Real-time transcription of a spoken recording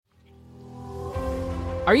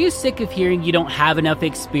Are you sick of hearing you don't have enough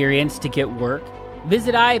experience to get work?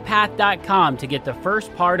 Visit iapath.com to get the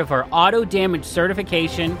first part of our auto damage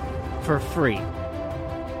certification for free.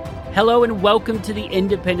 Hello and welcome to the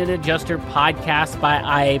Independent Adjuster podcast by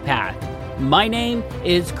iapath. My name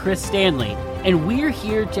is Chris Stanley, and we're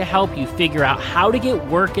here to help you figure out how to get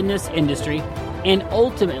work in this industry and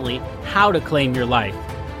ultimately how to claim your life.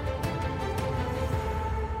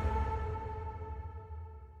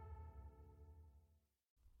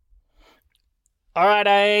 All right,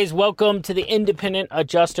 guys, welcome to the Independent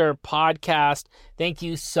Adjuster podcast. Thank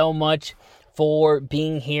you so much for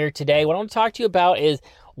being here today. What I want to talk to you about is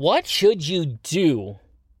what should you do?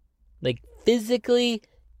 Like physically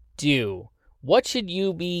do. What should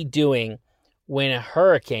you be doing when a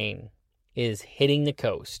hurricane is hitting the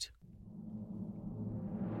coast?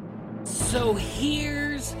 So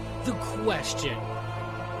here's the question.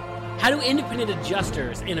 How do independent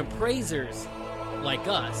adjusters and appraisers like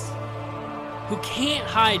us, who can't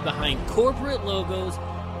hide behind corporate logos,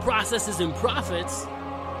 processes, and profits,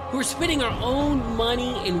 who are spending our own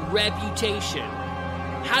money and reputation,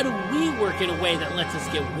 how do we work in a way that lets us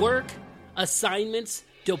get work, assignments,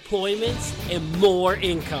 deployments, and more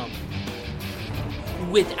income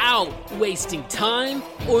without wasting time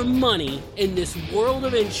or money in this world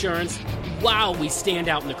of insurance while we stand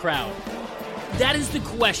out in the crowd? That is the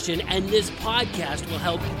question, and this podcast will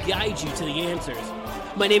help guide you to the answers.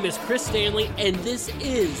 My name is Chris Stanley, and this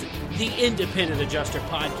is the Independent Adjuster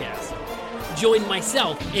Podcast. Join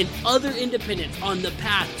myself and other independents on the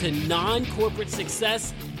path to non-corporate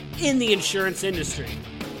success in the insurance industry.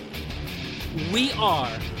 We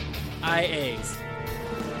are IAs.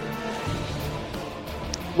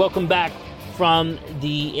 Welcome back from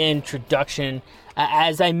the introduction.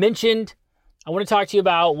 As I mentioned, I want to talk to you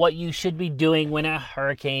about what you should be doing when a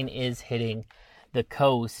hurricane is hitting the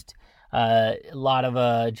coast. A lot of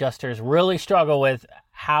adjusters really struggle with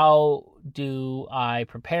how do I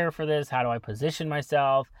prepare for this? How do I position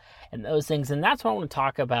myself? And those things. And that's what I want to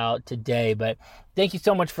talk about today. But thank you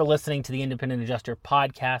so much for listening to the Independent Adjuster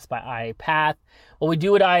podcast by iapath. What we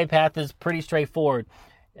do at iapath is pretty straightforward.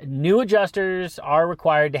 New adjusters are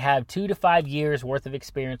required to have 2 to 5 years worth of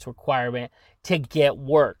experience requirement to get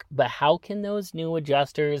work. But how can those new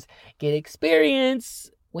adjusters get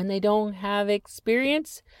experience when they don't have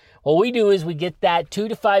experience? What we do is we get that 2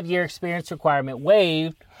 to 5 year experience requirement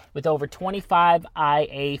waived with over 25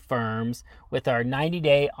 IA firms with our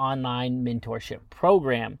 90-day online mentorship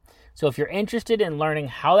program. So if you're interested in learning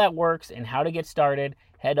how that works and how to get started,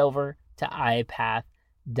 head over to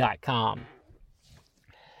iapath.com.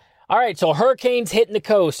 All right, so hurricanes hitting the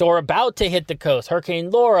coast or about to hit the coast.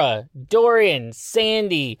 Hurricane Laura, Dorian,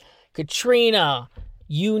 Sandy, Katrina,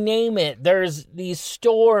 you name it. There's these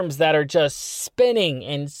storms that are just spinning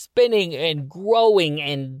and growing,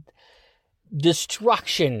 and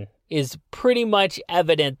destruction is pretty much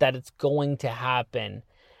evident that it's going to happen.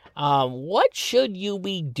 What should you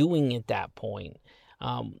be doing at that point?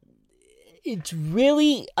 It's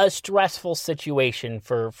really a stressful situation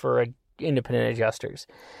for independent adjusters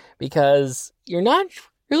because you're not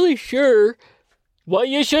really sure what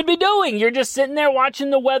you should be doing. You're just sitting there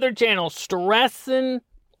watching the Weather Channel, stressing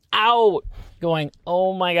out, going,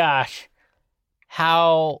 oh my gosh,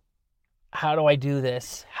 how do I do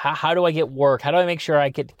this? How do I get work? How do I make sure I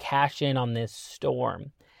get to cash in on this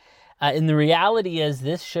storm? And the reality is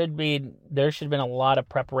there should have been a lot of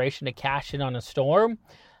preparation to cash in on a storm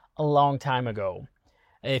a long time ago.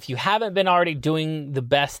 If you haven't been already doing the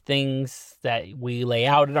best things that we lay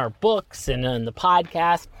out in our books and in the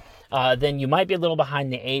podcast, then you might be a little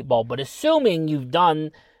behind the 8 ball. But assuming you've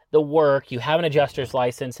done the work, you have an adjuster's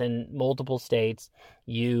license in multiple states,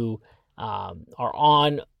 you are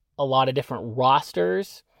on a lot of different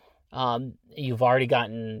rosters, you've already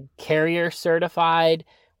gotten carrier certified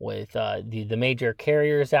with the major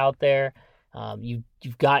carriers out there,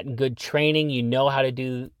 you've gotten good training, you know how to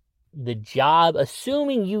do the job.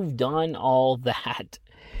 Assuming you've done all that,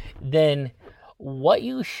 then what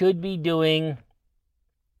you should be doing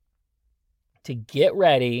to get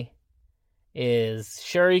ready is,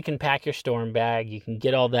 sure, you can pack your storm bag, you can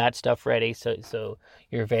get all that stuff ready so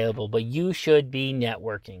you're available, but you should be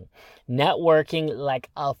networking like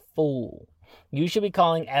a fool. You should be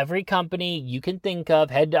calling every company you can think of.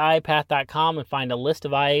 Head to iapath.com and find a list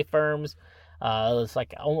of IA firms. It's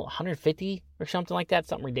like 150 or something like that,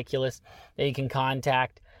 something ridiculous that you can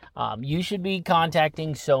contact. You should be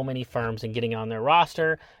contacting so many firms and getting on their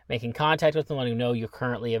roster, making contact with them, letting them know you're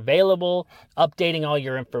currently available, updating all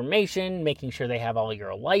your information, making sure they have all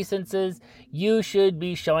your licenses. You should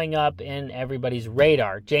be showing up in everybody's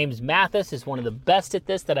radar. James Mathis is one of the best at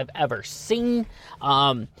this that I've ever seen.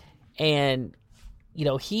 And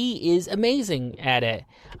he is amazing at it.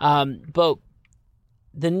 But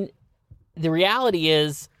the reality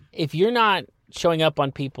is, if you're not showing up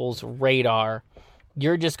on people's radar,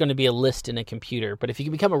 you're just going to be a list in a computer. But if you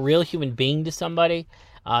can become a real human being to somebody,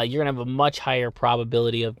 you're going to have a much higher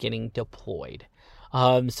probability of getting deployed.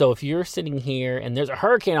 So if you're sitting here and there's a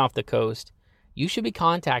hurricane off the coast, you should be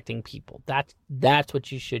contacting people. That's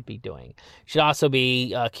what you should be doing. You should also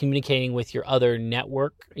be communicating with your other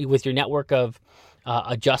network, with your network of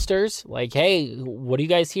adjusters. Like, hey, what are you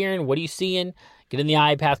guys hearing? What are you seeing? Get in the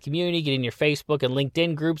iPath community, get in your Facebook and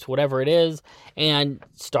LinkedIn groups, whatever it is, and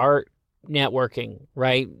start networking,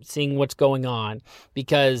 right? Seeing what's going on.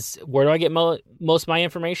 Because where do I get most of my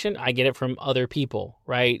information? I get it from other people,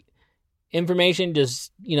 right? Information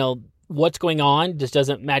just, what's going on just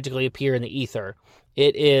doesn't magically appear in the ether.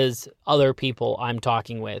 It is other people I'm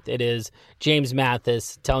talking with. It is James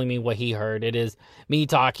Mathis telling me what he heard. It is me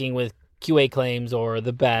talking with QA Claims or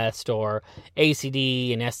The Best or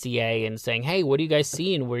ACD and SCA and saying, hey, what are you guys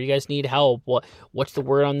seeing? Where do you guys need help? What's the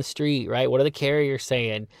word on the street, right? What are the carriers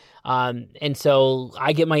saying? And so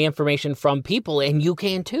I get my information from people, and you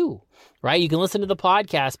can too, right? You can listen to the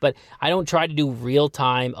podcast, but I don't try to do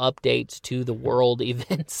real-time updates to the world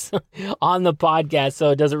events on the podcast,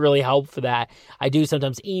 so it doesn't really help for that. I do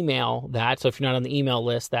sometimes email that, so if you're not on the email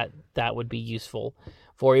list, that would be useful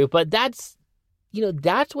for you. But that's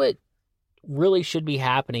what really should be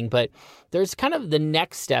happening. But there's kind of the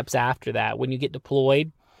next steps after that when you get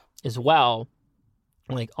deployed as well.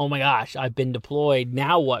 Like, oh my gosh, I've been deployed.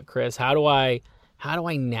 Now what, Chris? How do I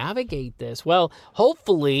navigate this? Well,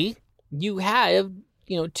 hopefully you have,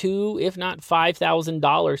 $2,000, if not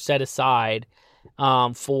 $5,000 set aside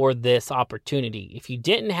for this opportunity. If you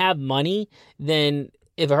didn't have money, then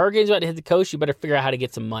if a hurricane's about to hit the coast, you better figure out how to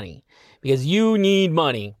get some money, because you need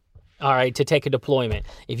money. All right, to take a deployment.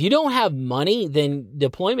 If you don't have money, then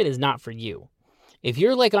deployment is not for you. If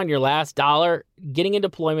you're like on your last dollar, getting a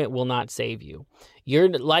deployment will not save you. You're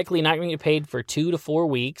likely not going to get paid for 2 to 4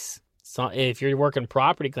 weeks. So if you're working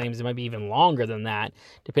property claims, it might be even longer than that,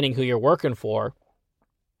 depending who you're working for.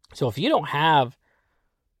 So if you don't have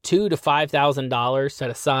 $2,000 to $5,000 set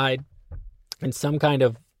aside in some kind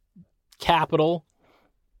of capital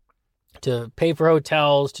to pay for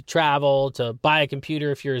hotels, to travel, to buy a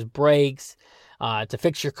computer if yours breaks, to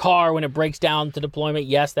fix your car when it breaks down to deployment.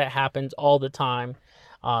 Yes, that happens all the time.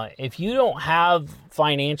 If you don't have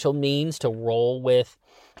financial means to roll with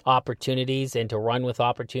opportunities and to run with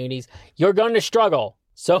opportunities, you're going to struggle.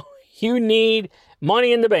 So you need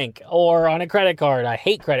money in the bank or on a credit card. I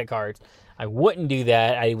hate credit cards. I wouldn't do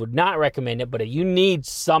that. I would not recommend it, but if you need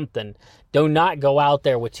something, do not go out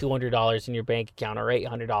there with $200 in your bank account or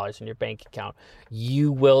 $800 in your bank account.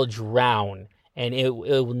 You will drown, and it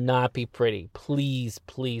will not be pretty. Please,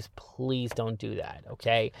 please, please don't do that,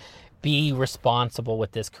 okay? Be responsible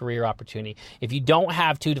with this career opportunity. If you don't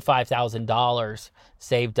have $2,000 to $5,000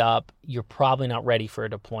 saved up, you're probably not ready for a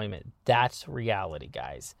deployment. That's reality,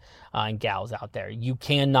 guys and gals out there. You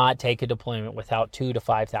cannot take a deployment without $2,000 to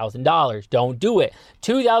 $5,000. Don't do it.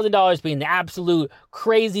 $2,000 being the absolute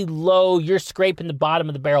crazy low, you're scraping the bottom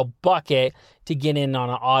of the barrel bucket to get in on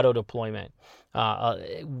an auto deployment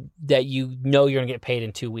that you're going to get paid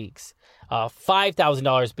in 2 weeks.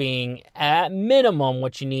 $5,000 being at minimum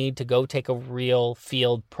what you need to go take a real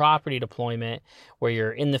field property deployment where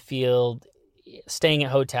you're in the field, staying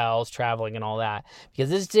at hotels, traveling and all that.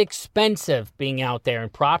 Because it's expensive being out there. In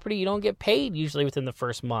property, you don't get paid usually within the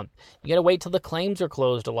first month. You got to wait till the claims are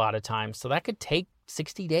closed a lot of times. So that could take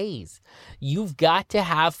 60 days. You've got to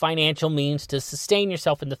have financial means to sustain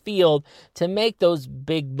yourself in the field to make those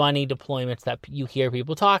big money deployments that you hear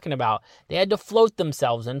people talking about. They had to float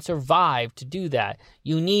themselves and survive to do that.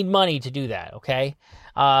 You need money to do that, okay?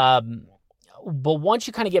 But once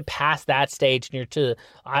you kind of get past that stage and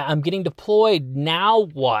I'm getting deployed, now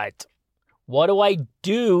what? What do I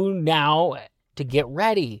do now to get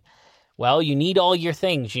ready? Well, you need all your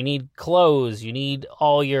things. You need clothes. You need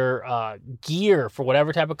all your gear for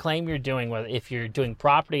whatever type of claim you're doing. Whether if you're doing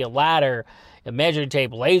property, a ladder, a measuring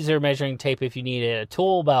tape, laser measuring tape if you need it, a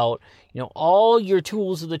tool belt, all your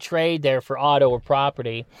tools of the trade there for auto or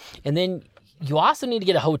property. And then you also need to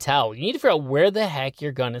get a hotel. You need to figure out where the heck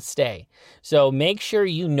you're going to stay. So make sure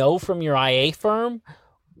you know from your IA firm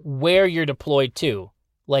where you're deployed to.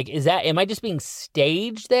 Like, am I just being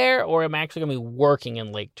staged there, or am I actually going to be working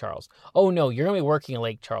in Lake Charles? Oh, no, you're going to be working in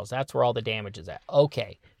Lake Charles. That's where all the damage is at.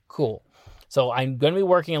 Okay, cool. So I'm going to be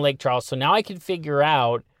working in Lake Charles. So now I can figure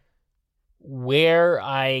out where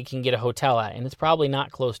I can get a hotel at. And it's probably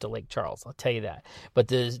not close to Lake Charles, I'll tell you that. But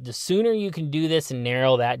the sooner you can do this and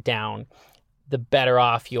narrow that down, the better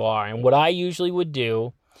off you are. And what I usually would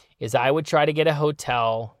do is I would try to get a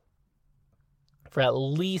hotel for at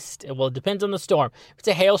least, well, it depends on the storm. If it's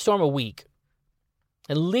a hailstorm, a week.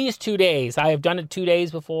 At least 2 days. I have done it 2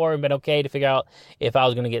 days before and been okay to figure out if I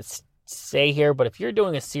was going to stay here. But if you're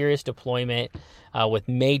doing a serious deployment with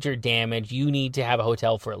major damage, you need to have a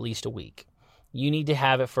hotel for at least a week. You need to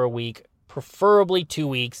have it for a week, preferably 2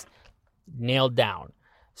 weeks, nailed down.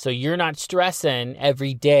 So you're not stressing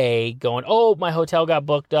every day going, oh, my hotel got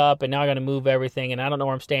booked up and now I got to move everything and I don't know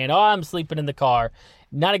where I'm staying. Oh, I'm sleeping in the car.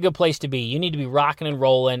 Not a good place to be. You need to be rocking and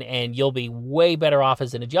rolling, and you'll be way better off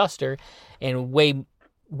as an adjuster and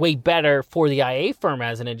way better for the IA firm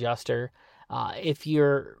as an adjuster if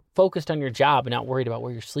you're focused on your job and not worried about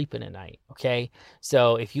where you're sleeping at night, okay?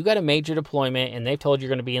 So if you got a major deployment and they've told you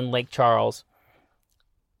you're going to be in Lake Charles,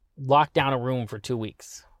 lock down a room for 2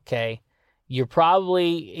 weeks, okay? You're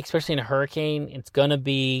probably, especially in a hurricane, it's going to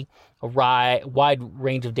be a wide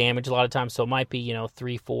range of damage a lot of times. So it might be,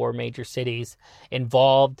 3-4 major cities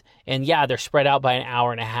involved. And yeah, they're spread out by an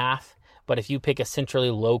hour and a half. But if you pick a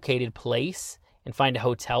centrally located place and find a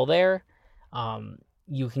hotel there,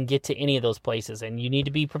 you can get to any of those places. And you need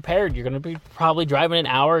to be prepared. You're going to be probably driving an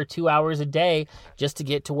hour or 2 hours a day just to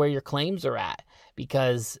get to where your claims are at,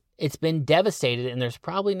 because it's been devastated and there's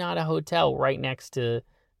probably not a hotel right next to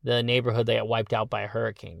the neighborhood that got wiped out by a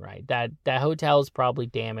hurricane, right? That hotel is probably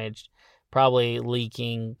damaged, probably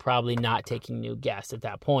leaking, probably not taking new guests at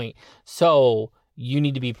that point. So you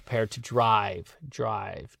need to be prepared to drive.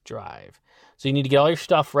 So you need to get all your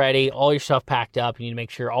stuff ready, all your stuff packed up. You need to make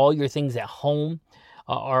sure all your things at home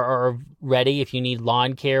are ready. If you need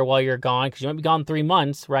lawn care while you're gone, because you might be gone 3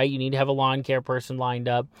 months, right? You need to have a lawn care person lined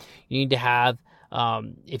up. You need to have,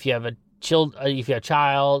 if you have a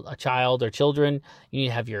child or children, you need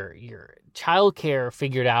to have your child care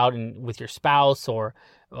figured out, and with your spouse or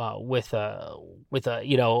with a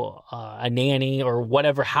nanny or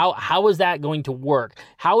whatever. How is that going to work?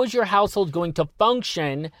 How is your household going to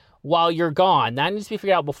function while you're gone? That needs to be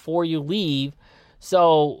figured out before you leave.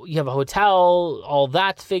 So you have a hotel, all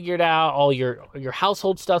that's figured out, all your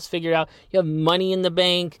household stuff's figured out. You have money in the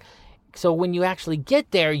bank. So when you actually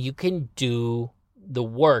get there, you can do the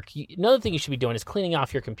work. Another thing you should be doing is cleaning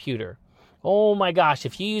off your computer. Oh my gosh,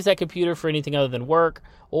 if you use that computer for anything other than work,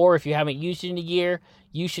 or if you haven't used it in a year,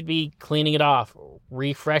 you should be cleaning it off,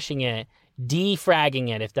 refreshing it, defragging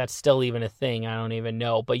it, if that's still even a thing. I don't even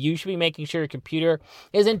know. But you should be making sure your computer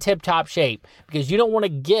is in tip-top shape, because you don't want to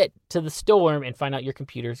get to the storm and find out your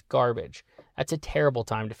computer's garbage. That's a terrible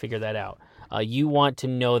time to figure that out. You want to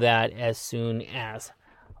know that as soon as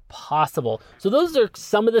possible. So those are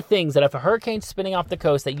some of the things that if a hurricane's spinning off the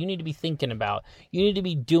coast that you need to be thinking about, you need to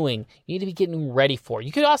be doing, you need to be getting ready for.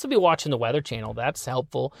 You could also be watching the Weather Channel. That's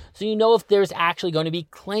helpful. So you know if there's actually going to be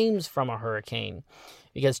claims from a hurricane,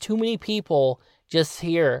 because too many people just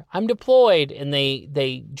hear, I'm deployed, and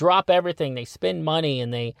they drop everything, they spend money,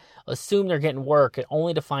 and they assume they're getting work,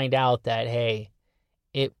 only to find out that, hey,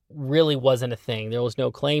 it really wasn't a thing. There was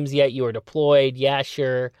no claims yet. You were deployed. Yeah,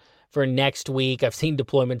 sure. For next week, I've seen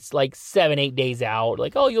deployments like 7-8 days out.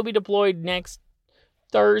 Like, oh, you'll be deployed next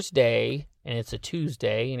Thursday, and it's a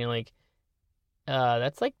Tuesday, and you're like,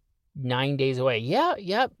 that's like 9 days away.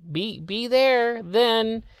 Yeah, be there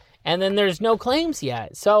then. And then there's no claims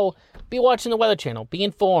yet. So be watching the Weather Channel. Be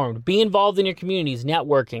informed. Be involved in your communities,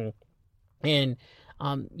 networking. And,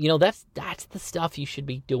 that's the stuff you should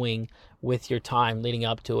be doing with your time leading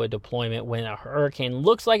up to a deployment. When a hurricane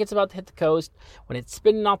looks like it's about to hit the coast, when it's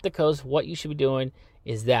spinning off the coast, what you should be doing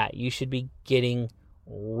is that you should be getting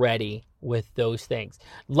ready with those things.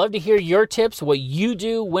 Love to hear your tips, what you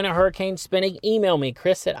do when a hurricane's spinning. Email me,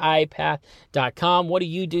 chris@iapath.com. What do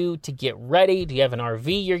you do to get ready? Do you have an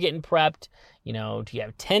RV you're getting prepped? Do you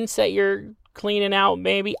have tents that you're cleaning out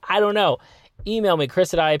maybe? I don't know. Email me,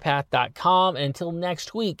 chris@iapath.com. And until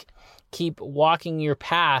next week, keep walking your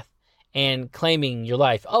path and claiming your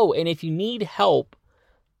life. Oh, and if you need help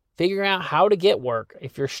figuring out how to get work,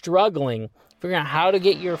 if you're struggling, figuring out how to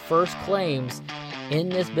get your first claims in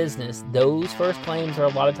this business, those first claims are a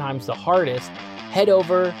lot of times the hardest. Head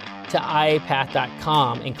over to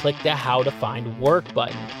iapath.com and click the How to Find Work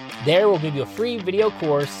button. There we'll give you a free video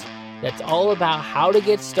course that's all about how to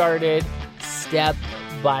get started step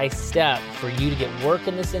by step for you to get work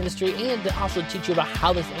in this industry, and to also teach you about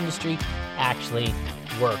how this industry actually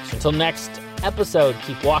works. Until next episode,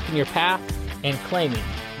 keep walking your path and claiming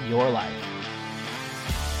your life.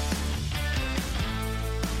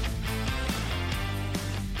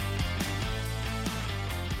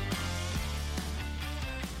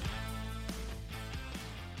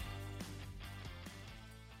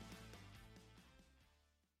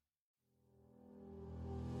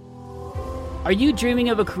 Are you dreaming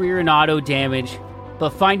of a career in auto damage,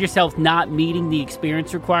 but find yourself not meeting the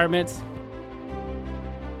experience requirements?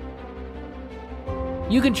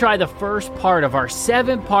 You can try the first part of our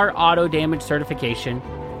 7-part auto damage certification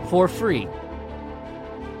for free.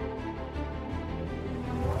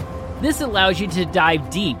 This allows you to dive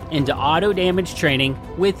deep into auto damage training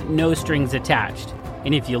with no strings attached.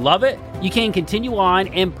 And if you love it, you can continue on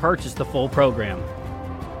and purchase the full program.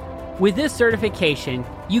 With this certification,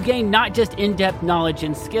 you gain not just in-depth knowledge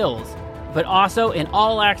and skills, but also an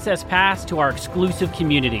all-access pass to our exclusive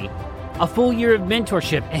community, a full year of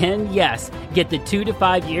mentorship, and yes, get the 2 to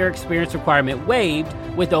 5 year experience requirement waived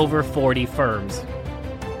with over 40 firms.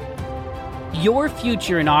 Your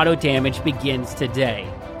future in auto damage begins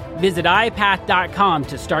today. Visit iPath.com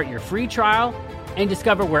to start your free trial and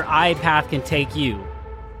discover where iPath can take you.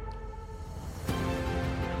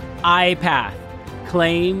 iPath.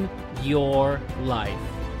 Claim your life.